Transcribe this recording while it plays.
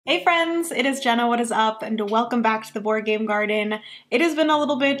Hey friends, it is Jenna, what is up, and welcome back to the Board Game Garden. It has been a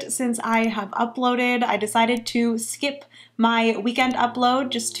little bit since I have uploaded. I decided to skip my weekend upload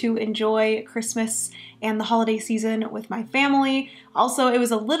just to enjoy Christmas and the holiday season with my family. Also, it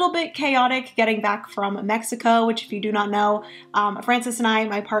was a little bit chaotic getting back from Mexico, which if you do not know, Francis and I,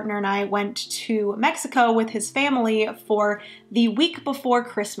 my partner and I, went to Mexico with his family for the week before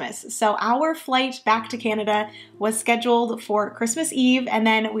Christmas. So our flight back to Canada was scheduled for Christmas Eve, and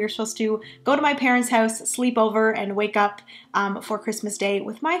then we were supposed to go to my parents' house, sleep over, and wake up for Christmas Day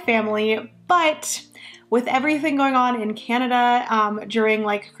with my family. But with everything going on in Canada during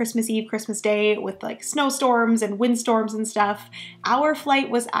like Christmas Eve, Christmas Day with like snowstorms and windstorms and stuff, our flight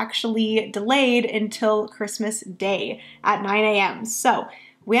was actually delayed until Christmas Day at 9 a.m. So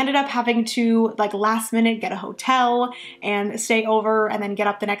we ended up having to like last minute get a hotel and stay over and then get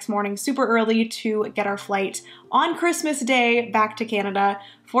up the next morning super early to get our flight on Christmas Day back to Canada.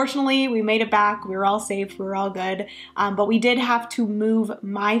 Fortunately, we made it back. We were all safe. We were all good. But we did have to move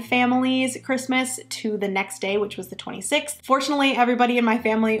my family's Christmas to the next day, which was the 26th. Fortunately, everybody in my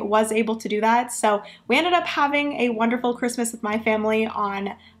family was able to do that. So we ended up having a wonderful Christmas with my family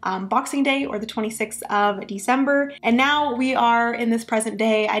on Boxing Day, or the 26th of December. And now we are in this present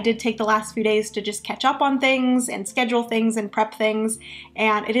day. I did take the last few days to just catch up on things and schedule things and prep things.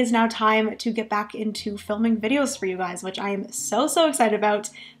 And it is now time to get back into filming videos for you guys, which I am so excited about.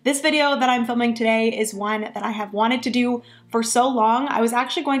 This video that I'm filming today is one that I have wanted to do for so long. I was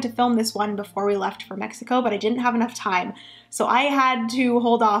actually going to film this one before we left for Mexico, but I didn't have enough time. So I had to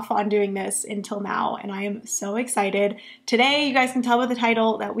hold off on doing this until now, and I am so excited. Today, you guys can tell by the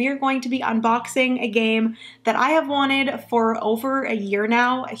title that we are going to be unboxing a game that I have wanted for over a year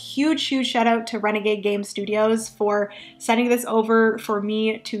now. A huge shout out to Renegade Game Studios for sending this over for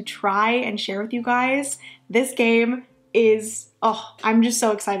me to try and share with you guys. This game is, oh, I'm just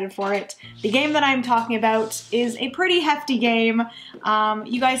so excited for it. The game that I'm talking about is a pretty hefty game.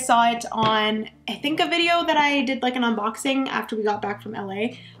 You guys saw it on, I think, a video that I did like an unboxing after we got back from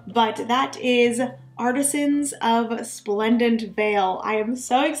LA, but that is Artisans of Splendent Vale. I am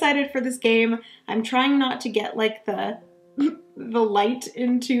so excited for this game. I'm trying not to get like the light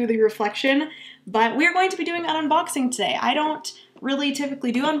into the reflection, but we're going to be doing an unboxing today. I don't really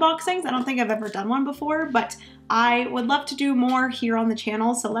typically do unboxings. I don't think I've ever done one before, but I would love to do more here on the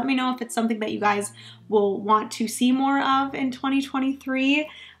channel, so let me know if it's something that you guys will want to see more of in 2023.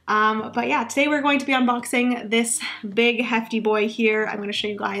 But yeah, today we're going to be unboxing this big hefty boy here. I'm going to show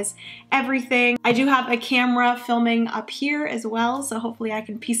you guys everything. I do have a camera filming up here as well, so hopefully I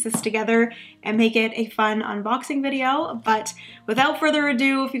can piece this together and make it a fun unboxing video. But without further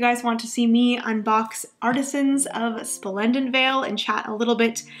ado, if you guys want to see me unbox Artisans of Splendent Vale and chat a little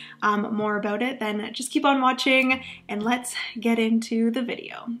bit more about it, then just keep on watching and let's get into the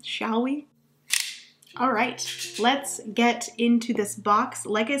video, shall we? All right, let's get into this box.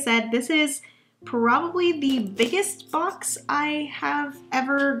 Like I said, this is probably the biggest box I have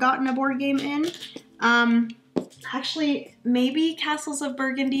ever gotten a board game in. Actually, maybe Castles of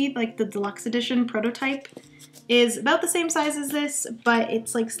Burgundy, like the deluxe edition prototype, is about the same size as this, but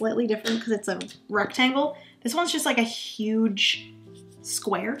it's like slightly different because it's a rectangle. This one's just like a huge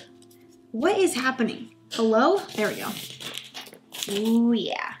square. What is happening? Hello? There we go. Ooh,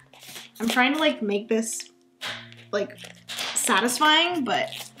 yeah. I'm trying to like make this like satisfying, but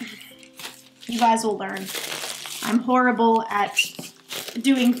you guys will learn. I'm horrible at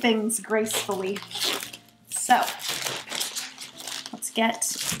doing things gracefully. So let's get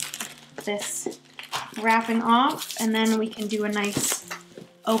this wrapping off and then we can do a nice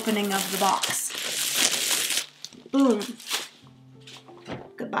opening of the box. Boom.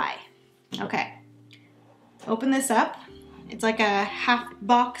 Goodbye. Okay. Open this up. It's like a half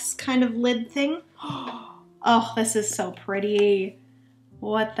box kind of lid thing. Oh, this is so pretty.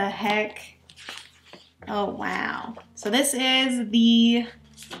 What the heck? Oh, wow. So this is the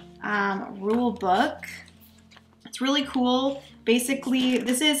rule book. It's really cool. Basically,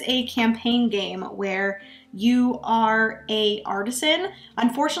 this is a campaign game where you are an artisan.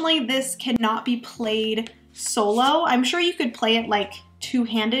 Unfortunately, this cannot be played solo. I'm sure you could play it like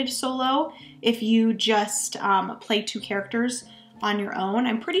two-handed solo if you just play two characters on your own.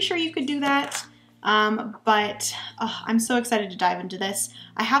 I'm pretty sure you could do that, but I'm so excited to dive into this.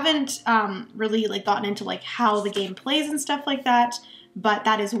 I haven't really like gotten into like how the game plays and stuff like that, but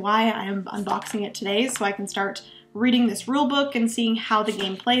that is why I'm unboxing it today, so I can start reading this rule book and seeing how the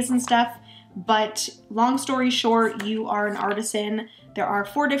game plays and stuff. But long story short, you are an artisan. There are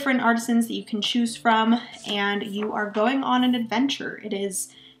 4 different artisans that you can choose from, and you are going on an adventure. It is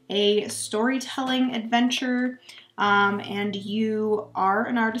a storytelling adventure. and you are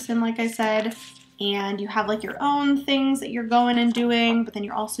an artisan, like I said, and you have like your own things that you're going and doing, but then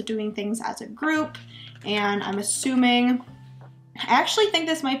you're also doing things as a group. And I'm assuming, I actually think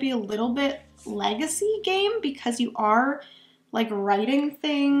this might be a little bit legacy game because you are like writing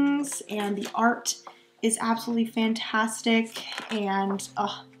things and the art is absolutely fantastic. And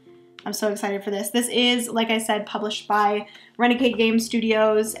oh, I'm so excited for this. This is, like I said, published by Renegade Game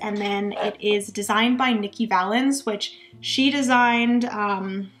Studios, and then it is designed by Nikki Valens, which she designed,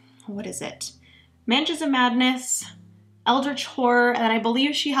 what is it? Mansions of Madness, Eldritch Horror, and I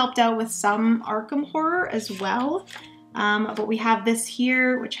believe she helped out with some Arkham Horror as well. But we have this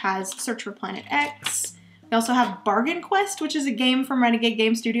here, which has Search for Planet X. We also have Bargain Quest, which is a game from Renegade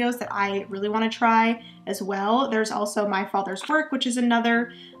Game Studios that I really want to try as well. There's also My Father's Work, which is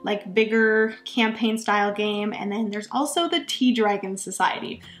another like bigger campaign style game. And then there's also the T-Dragon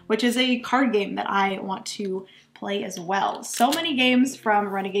Society, which is a card game that I want to play as well. So many games from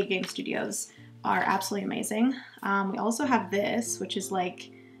Renegade Game Studios are absolutely amazing. We also have this, which is like,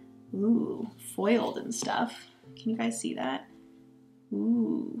 ooh, foiled and stuff. Can you guys see that?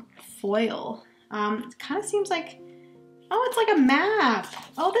 Ooh, foil. It kind of seems like, oh, it's like a map.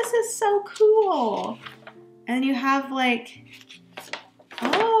 Oh, this is so cool. And you have like,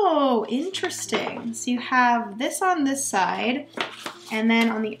 oh, interesting. So you have this on this side, and then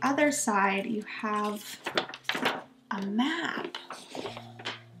on the other side, you have a map.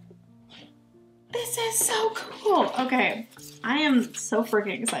 This is so cool. Okay, I am so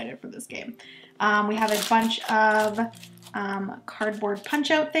freaking excited for this game. We have a bunch of cardboard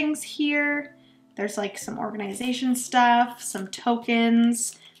punch-out things here. There's like some organization stuff, some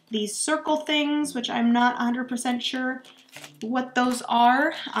tokens, these circle things, which I'm not 100% sure what those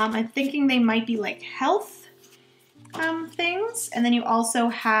are. I'm thinking they might be like health things. And then you also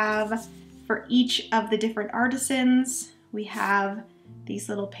have, for each of the different artisans, we have these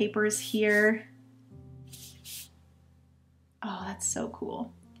little papers here. Oh, that's so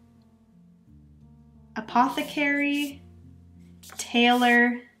cool. Apothecary,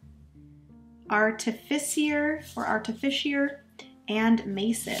 tailor, artificier or artificier, and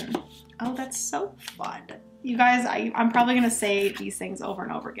mason. Oh, that's so fun. You guys, I'm probably gonna say these things over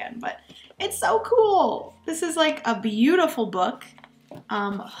and over again, but it's so cool. This is like a beautiful book.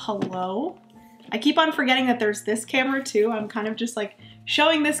 Hello. I keep on forgetting that there's this camera too. I'm kind of just like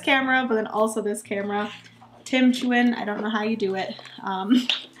showing this camera, but then also this camera. Tim Chewin, I don't know how you do it.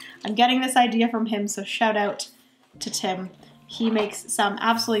 I'm getting this idea from him, so shout out to Tim. He makes some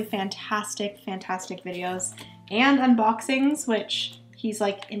absolutely fantastic, fantastic videos and unboxings, which he's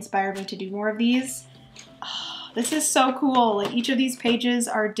like inspired me to do more of these. Oh, this is so cool. Like each of these pages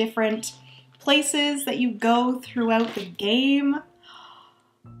are different places that you go throughout the game.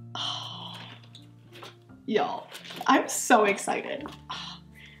 Oh, y'all, I'm so excited.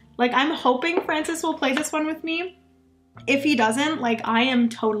 Like I'm hoping Francis will play this one with me. If he doesn't, like I am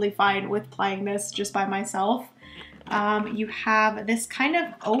totally fine with playing this just by myself. You have this kind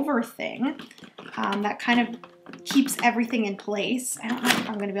of over thing that kind of keeps everything in place. I don't know if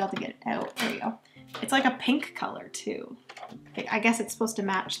I'm going to be able to get it out. There you go. It's like a pink color too. I guess it's supposed to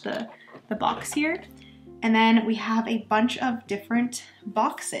match the box here. And then we have a bunch of different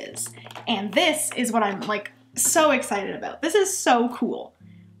boxes. And this is what I'm like so excited about. This is so cool.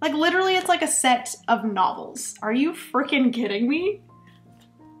 Like literally it's like a set of novels. Are you freaking kidding me?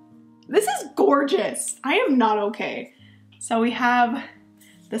 This is gorgeous. I am not okay. So we have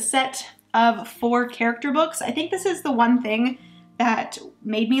the set of 4 character books. I think this is the one thing that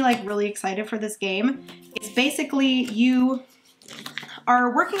made me like really excited for this game. It's basically you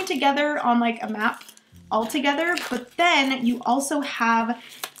are working together on like a map all together, but then you also have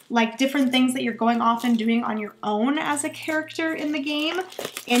like different things that you're going off and doing on your own as a character in the game.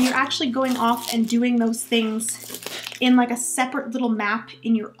 And you're actually going off and doing those things in like a separate little map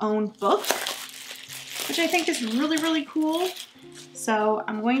in your own book, which I think is really, really cool. So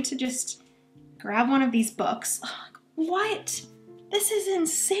I'm going to just grab one of these books. What? This is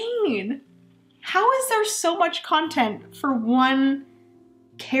insane. How is there so much content for one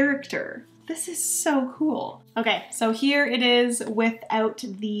character? This is so cool. Okay, so here it is without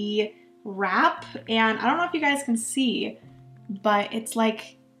the wrap, and I don't know if you guys can see, but it's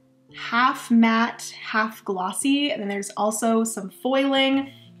like half matte, half glossy, and then there's also some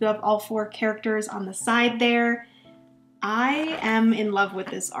foiling. You have all 4 characters on the side there. I am in love with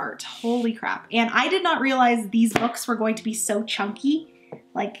this art. Holy crap. And I did not realize these books were going to be so chunky.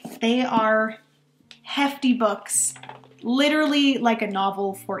 Like, they are hefty books. Literally like a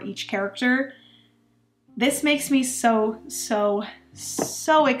novel for each character. This makes me so, so,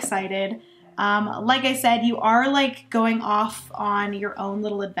 so excited. like I said, you are like going off on your own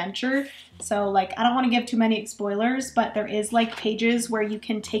little adventure. So like, I don't want to give too many spoilers, but there is like pages where you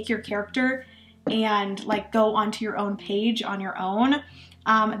can take your character and like go onto your own page on your own.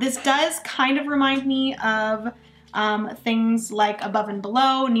 This does kind of remind me of things like Above and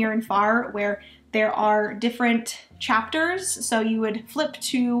Below, Near and Far, where there are different chapters. So you would flip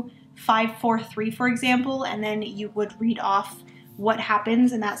to 543, for example, and then you would read off what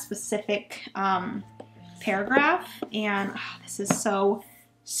happens in that specific paragraph. And this is so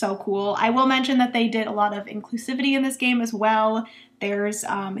cool. I will mention that they did a lot of inclusivity in this game as well. There's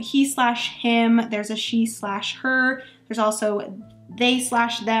he/him, there's a she/her, there's also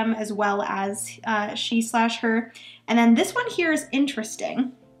they/them, as well as she/her. And then this one here is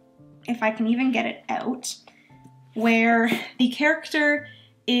interesting, if I can even get it out, where the character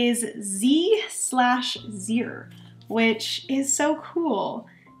is Z/Zir, which is so cool.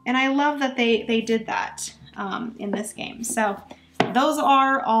 And I love that they did that in this game. So those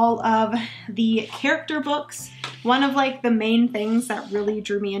are all of the character books. One of like the main things that really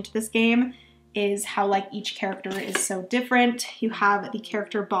drew me into this game is how like each character is so different. You have the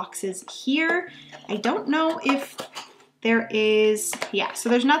character boxes here. I don't know if there is, yeah, so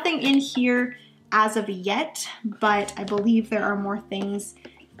there's nothing in here as of yet, but I believe there are more things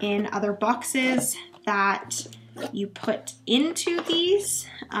in other boxes that you put into these.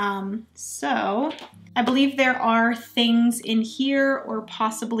 So I believe there are things in here, or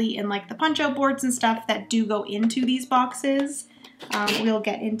possibly in like the punch-out boards and stuff, that do go into these boxes. We'll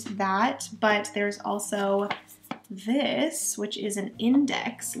get into that, but there's also this, which is an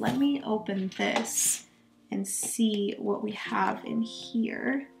index. Let me open this and see what we have in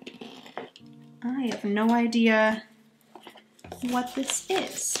here. I have no idea what this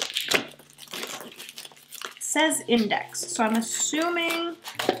is. It says index, so I'm assuming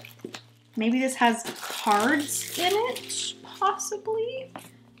maybe this has cards in it, possibly.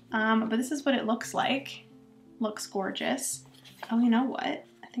 But this is what it looks like. Looks gorgeous. Oh, you know what?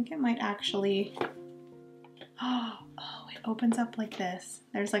 I think it might actually, oh, it opens up like this.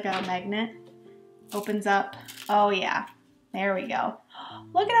 There's like a magnet. Opens up. Oh yeah, there we go.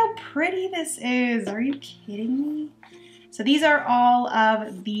 Look at how pretty this is. Are you kidding me? So these are all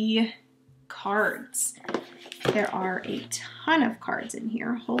of the cards. There are a ton of cards in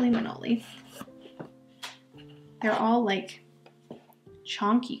here. Holy manoli. They're all like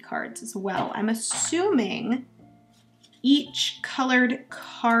chunky cards as well. I'm assuming each colored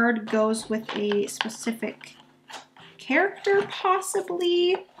card goes with a specific character,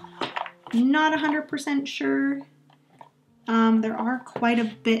 possibly. Not 100% sure. There are quite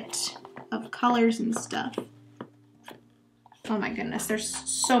a bit of colors and stuff. Oh my goodness, there's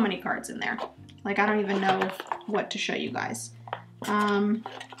so many cards in there. Like, I don't even know what to show you guys. Oh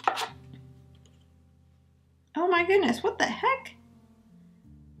my goodness, what the heck?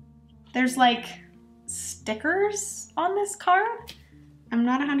 There's like stickers on this card. I'm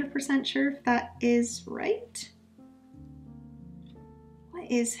not 100% sure if that is right. What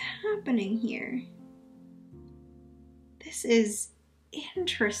is happening here? This is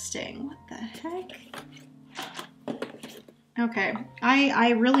interesting. What the heck? Okay, I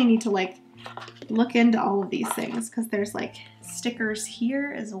really need to like look into all of these things, because there's like stickers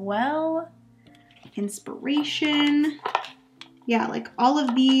here as well. Inspiration. Yeah, like all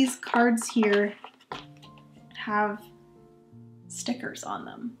of these cards here have stickers on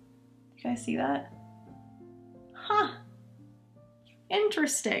them. You guys see that? Huh.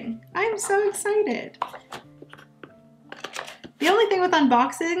 Interesting. I'm so excited. The only thing with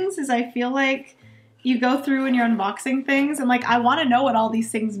unboxings is I feel like you go through and you're unboxing things and like I want to know what all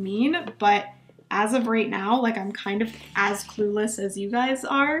these things mean, but as of right now, like I'm kind of as clueless as you guys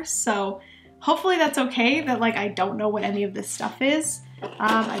are, so hopefully that's okay that like I don't know what any of this stuff is.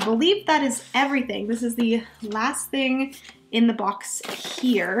 I believe that is everything. This is the last thing in the box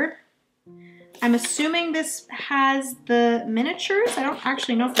here. I'm assuming this has the miniatures. I don't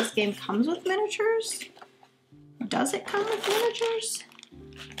actually know if this game comes with miniatures. Does it come with miniatures?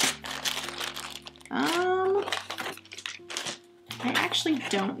 I actually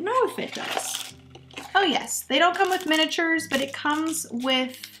don't know if it does. Oh yes, they don't come with miniatures, but it comes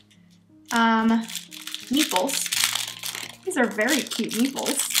with meeples. These are very cute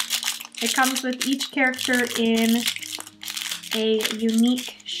meeples. It comes with each character in a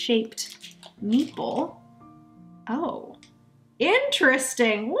unique shaped meeple. Oh,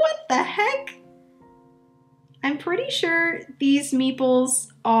 interesting. What the heck? I'm pretty sure these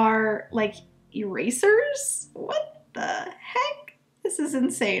meeples are like erasers. What the heck? This is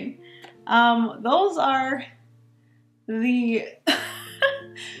insane. Those are the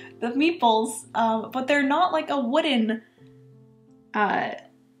the meeples, but they're not like a wooden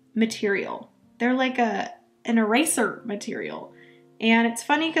material. They're like an eraser material. And it's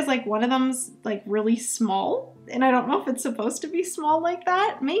funny because like one of them's like really small, and I don't know if it's supposed to be small like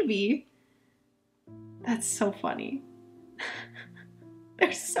that. Maybe. That's so funny.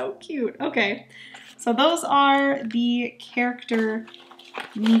 They're so cute. Okay, so those are the character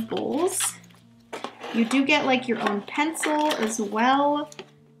meeples. You do get like your own pencil as well.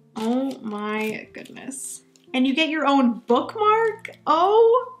 Oh my goodness. And you get your own bookmark.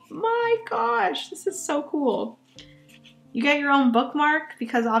 Oh my gosh, this is so cool. You get your own bookmark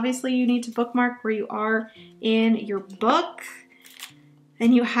because obviously you need to bookmark where you are in your book.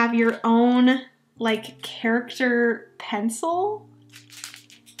 And you have your own like character pencil.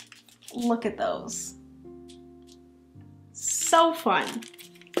 Look at those. So fun.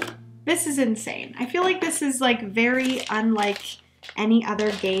 This is insane. I feel like this is like very unlike any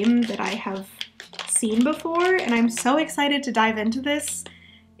other game that I have seen before, and I'm so excited to dive into this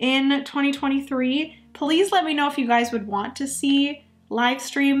in 2023. Please let me know if you guys would want to see live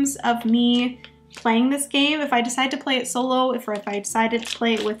streams of me playing this game. If I decide to play it solo, if I decided to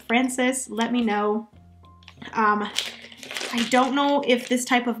play it with Francis, let me know. I don't know if this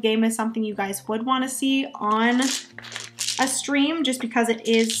type of game is something you guys would want to see on a stream, just because it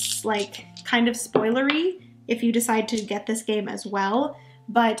is like kind of spoilery if you decide to get this game as well.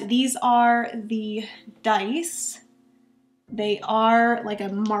 But these are the dice. They are like a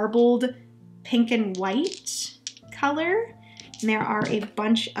marbled pink and white color. And there are a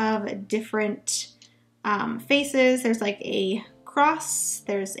bunch of different faces. There's like a cross,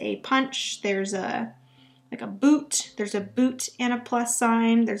 there's a punch, there's a like a boot, there's a boot and a plus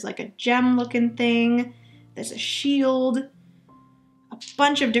sign, there's like a gem looking thing, there's a shield, a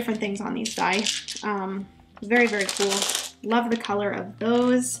bunch of different things on these die. Very, very cool. Love the color of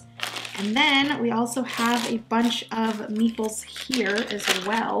those. And then we also have a bunch of meeples here as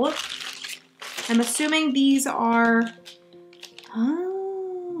well. I'm assuming these are,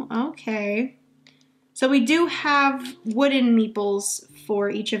 oh, okay. So we do have wooden meeples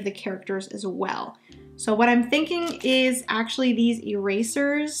for each of the characters as well. So what I'm thinking is actually these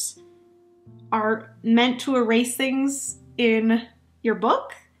erasers are meant to erase things in your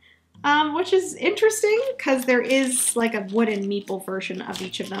book, which is interesting because there is like a wooden meeple version of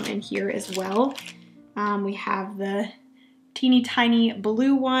each of them in here as well. We have the teeny tiny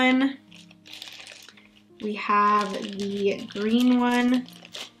blue one. We have the green one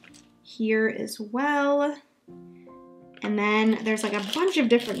here as well. And then there's like a bunch of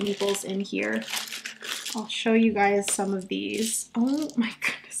different meeples in here. I'll show you guys some of these. Oh my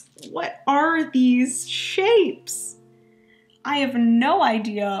goodness, what are these shapes? I have no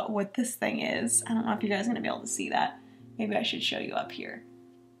idea what this thing is. I don't know if you guys are gonna be able to see that. Maybe I should show you up here.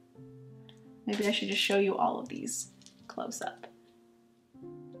 Maybe I should just show you all of these close up.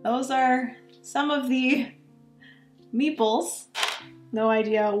 Those are some of the meeples. No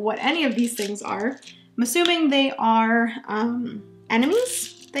idea what any of these things are. I'm assuming they are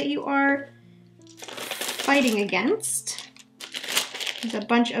enemies that you are fighting against. There's a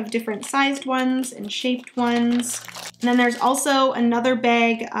bunch of different sized ones and shaped ones. And then there's also another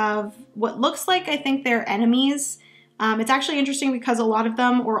bag of what looks like, I think they're enemies. It's actually interesting because a lot of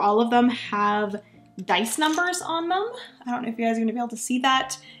them, or all of them, have dice numbers on them. I don't know if you guys are gonna be able to see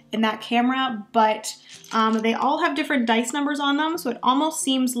that in that camera, but they all have different dice numbers on them. So it almost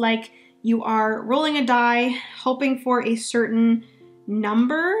seems like you are rolling a die, hoping for a certain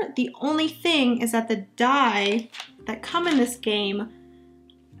number. The only thing is that the die that come in this game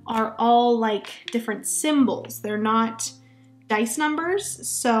are all like different symbols. They're not dice numbers.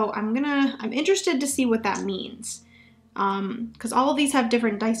 So I'm interested to see what that means. Because all of these have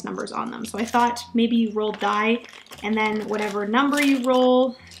different dice numbers on them. So I thought maybe you roll die and then whatever number you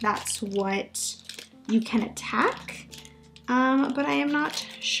roll, that's what you can attack. But I am not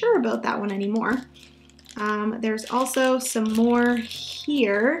sure about that one anymore. There's also some more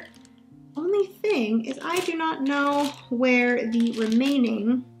here. Only thing is I do not know where the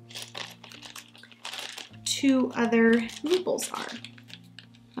remaining two other meeples are.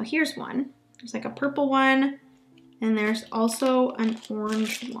 Oh, here's one. There's like a purple one, and there's also an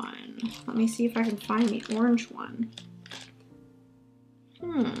orange one. Let me see if I can find the orange one.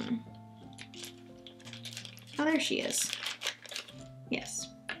 Oh, there she is. Yes.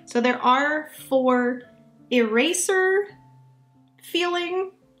 So there are 4 eraser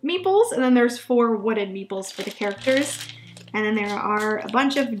feeling meeples, and then there's 4 wooden meeples for the characters. And then there are a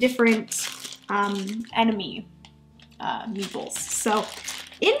bunch of different enemy meeples. So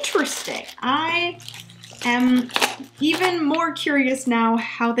interesting. I am even more curious now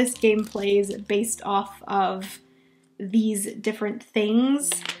how this game plays based off of these different things.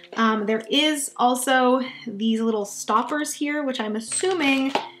 There is also these little stoppers here, which I'm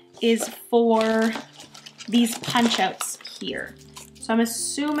assuming is for these punch outs here. So I'm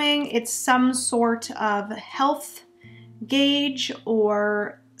assuming it's some sort of health gauge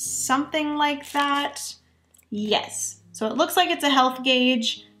or something like that. Yes, so it looks like it's a health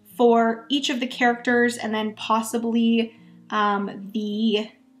gauge for each of the characters and then possibly the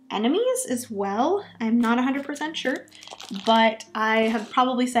enemies as well. I'm not 100% sure, but I have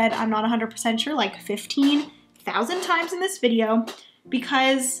probably said I'm not 100% sure like 15,000 times in this video,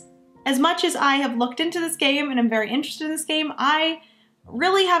 because as much as I have looked into this game and I'm very interested in this game, I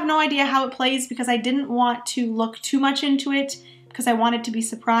really have no idea how it plays because I didn't want to look too much into it because I wanted to be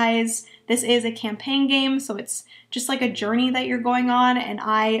surprised. This is a campaign game, so it's just like a journey that you're going on, and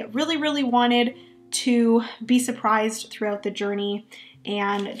I really wanted to be surprised throughout the journey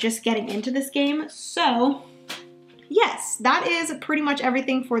and just getting into this game. So yes, that is pretty much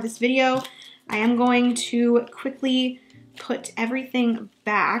everything for this video. I am going to quickly put everything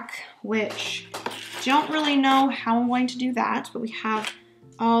back, which don't really know how I'm going to do that, but we have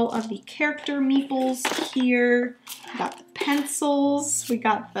all of the character meeples here. We got the pencils, we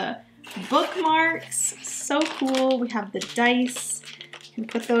got the bookmarks, so cool. We have the dice, you can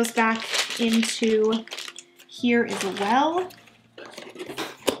put those back into here as well.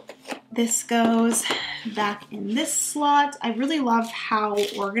 This goes back in this slot. I really love how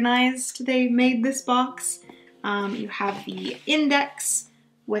organized they made this box. You have the index,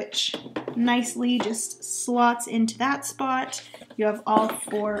 which nicely just slots into that spot. You have all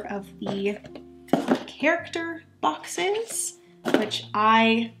 4 of the character boxes, which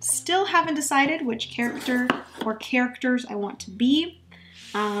I still haven't decided which character or characters I want to be.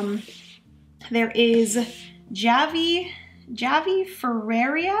 There is Javi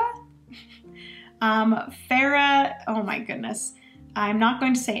Ferreria, Farah, oh my goodness. I'm not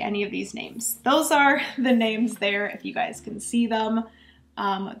going to say any of these names. Those are the names there if you guys can see them.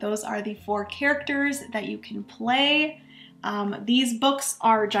 Those are the 4 characters that you can play. These books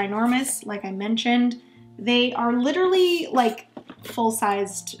are ginormous, like I mentioned. They are literally like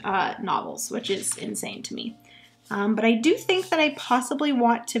full-sized novels, which is insane to me. But I do think that I possibly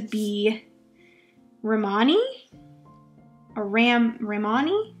want to be Ramani, or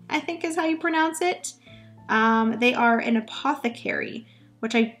Ramani, I think is how you pronounce it. They are an apothecary,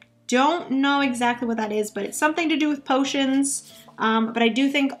 which I don't know exactly what that is, but it's something to do with potions. But I do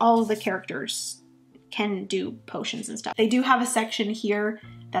think all of the characters can do potions and stuff. They do have a section here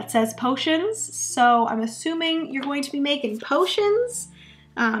that says potions, so I'm assuming you're going to be making potions.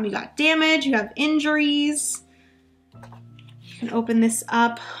 You got damage, you have injuries. You can open this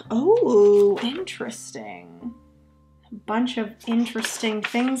up. Oh, interesting. A bunch of interesting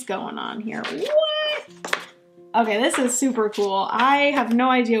things going on here. What? Okay, this is super cool. I have no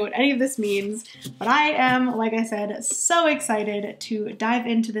idea what any of this means, but I am, like I said, so excited to dive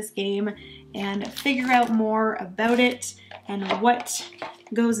into this game and figure out more about it and what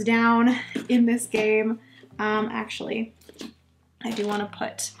goes down in this game. Actually, I do want to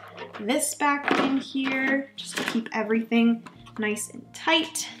put this back in here just to keep everything nice and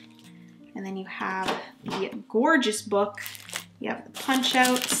tight. And then you have the gorgeous book. You have the punch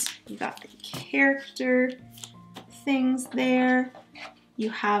outs. You got the character things there.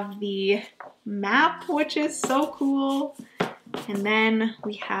 You have the map, which is so cool. And then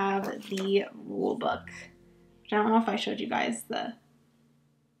we have the rule book. I don't know if I showed you guys the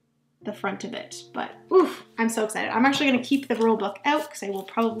front of it, but oof, I'm so excited. I'm actually going to keep the rule book out because I will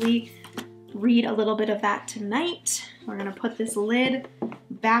probably read a little bit of that tonight. We're going to put this lid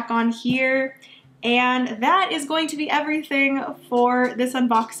back on here. And that is going to be everything for this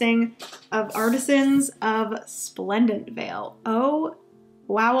unboxing of Artisans of Splendent Vale. Oh,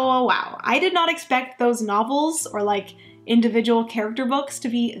 wow. I did not expect those novels or like individual character books to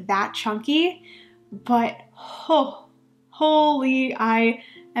be that chunky, but holy, I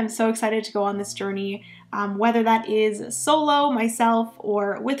am so excited to go on this journey. Whether that is solo, myself,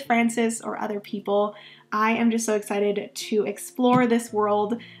 or with Francis or other people, I am just so excited to explore this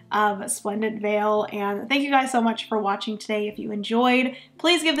world of Splendent Vale, and thank you guys so much for watching today. If you enjoyed,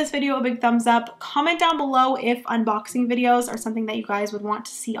 please give this video a big thumbs up. Comment down below if unboxing videos are something that you guys would want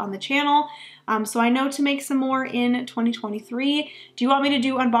to see on the channel, so I know to make some more in 2023. Do you want me to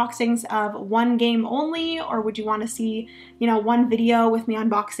do unboxings of one game only, or would you want to see, you know, one video with me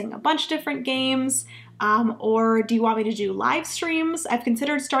unboxing a bunch of different games? or do you want me to do live streams? I've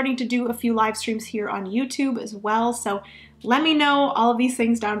considered starting to do a few live streams here on YouTube as well, so let me know all of these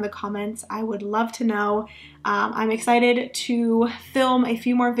things down in the comments. I would love to know. I'm excited to film a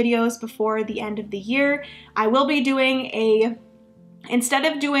few more videos before the end of the year. I will be doing instead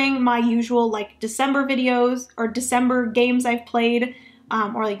of doing my usual like December videos or December games I've played,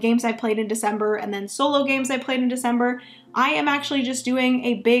 or like games I played in December and then solo games I played in December, I am actually just doing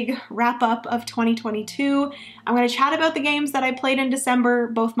a big wrap up of 2022. I'm going to chat about the games that I played in December,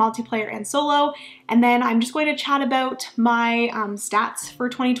 both multiplayer and solo, and then I'm just going to chat about my stats for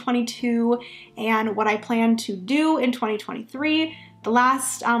 2022 and what I plan to do in 2023. The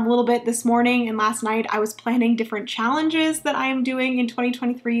last little bit this morning and last night, I was planning different challenges that I am doing in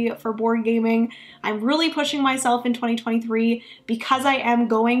 2023 for board gaming. I'm really pushing myself in 2023 because I am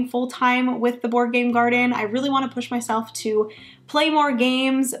going full-time with the Board Game Garden. I really want to push myself to play more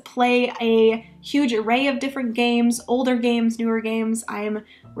games, play a huge array of different games, older games, newer games. I am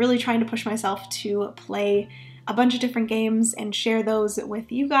really trying to push myself to play a bunch of different games and share those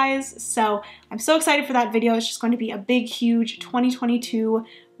with you guys. So I'm so excited for that video. It's just going to be a big, huge 2022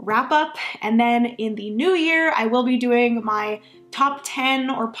 wrap up. And then in the new year, I will be doing my top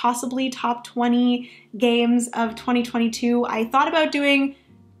 10 or possibly top 20 games of 2022. I thought about doing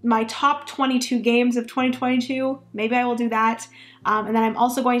my top 22 games of 2022. Maybe I will do that. And then I'm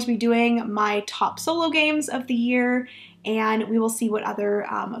also going to be doing my top solo games of the year, and we will see what other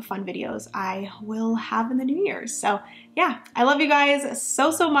fun videos I will have in the new year. So yeah, I love you guys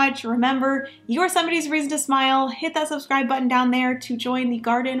so, so much. Remember, you are somebody's reason to smile. Hit that subscribe button down there to join the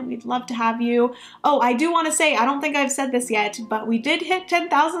garden. We'd love to have you. Oh, I do want to say, I don't think I've said this yet, but we did hit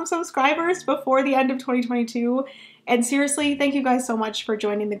 10,000 subscribers before the end of 2022. And seriously, thank you guys so much for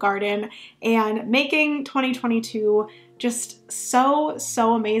joining the garden and making 2022 just so,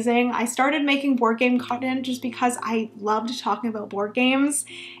 so amazing. I started making board game content just because I loved talking about board games,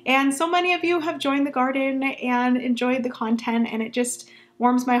 and so many of you have joined the garden and enjoyed the content, and it just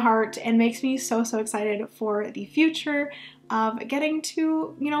warms my heart and makes me so, so excited for the future of getting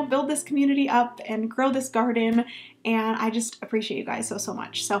to, you know, build this community up and grow this garden, and I just appreciate you guys so, so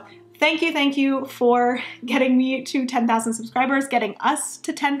much. So thank you for getting me to 10,000 subscribers, getting us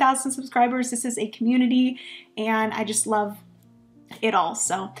to 10,000 subscribers. This is a community, and I just love it all.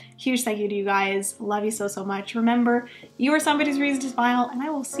 So huge thank you to you guys. Love you so, so much. Remember, you are somebody's reason to smile, and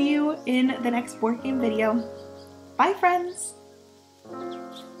I will see you in the next board game video. Bye, friends.